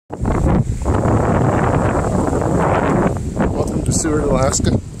Welcome to Seward,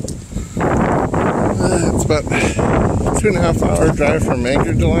 Alaska. It's about 2.5 hour drive from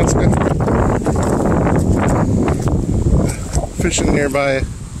Anchorage, Alaska. Fishing nearby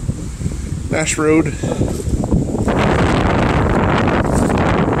Nash Road.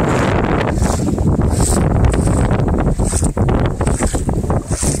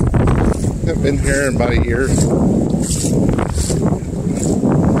 I've been here in about a year.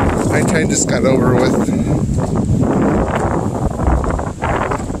 High tide just got over with.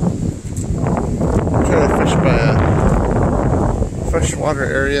 Try to fish by a freshwater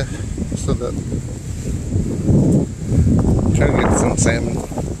area so that try to get some salmon.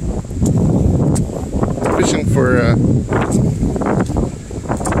 Fishing for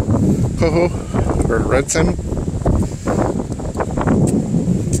coho or red salmon.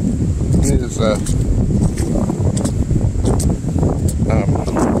 These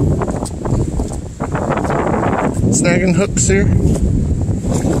snagging hooks here.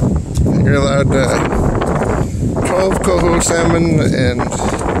 You're allowed 12 coho salmon and I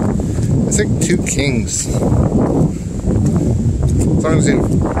think 2 kings. As long as you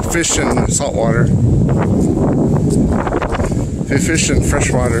fish in salt water. If you fish in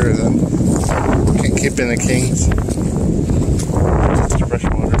freshwater, then you can't keep any kings. Just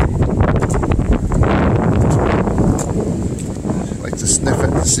freshwater. I like to sniff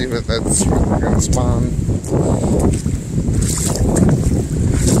it to see what that's going to spawn.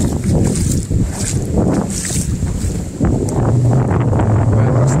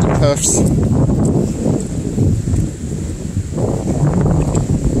 Puffs.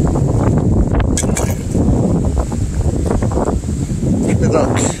 Good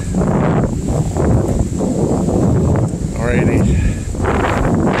luck. Alrighty.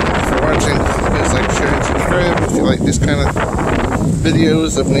 Thanks for watching. Please like, share, and subscribe if you like these kind of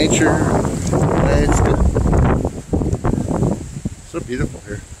videos of nature. It's good. So beautiful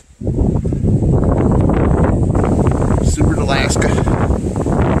here. Seward, Alaska.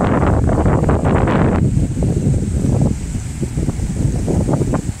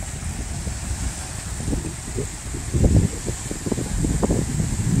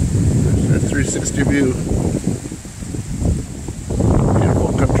 There's a 360 view.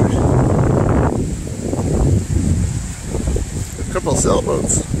 Beautiful country. A couple of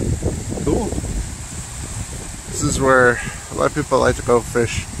sailboats. Cool. This is where a lot of people like to go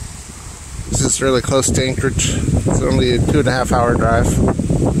fish. This is really close to Anchorage. It's only a 2.5 hour drive.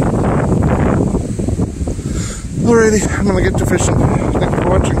 Alrighty, I'm gonna get to fishing. Thanks for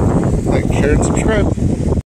watching. Like, share, and subscribe.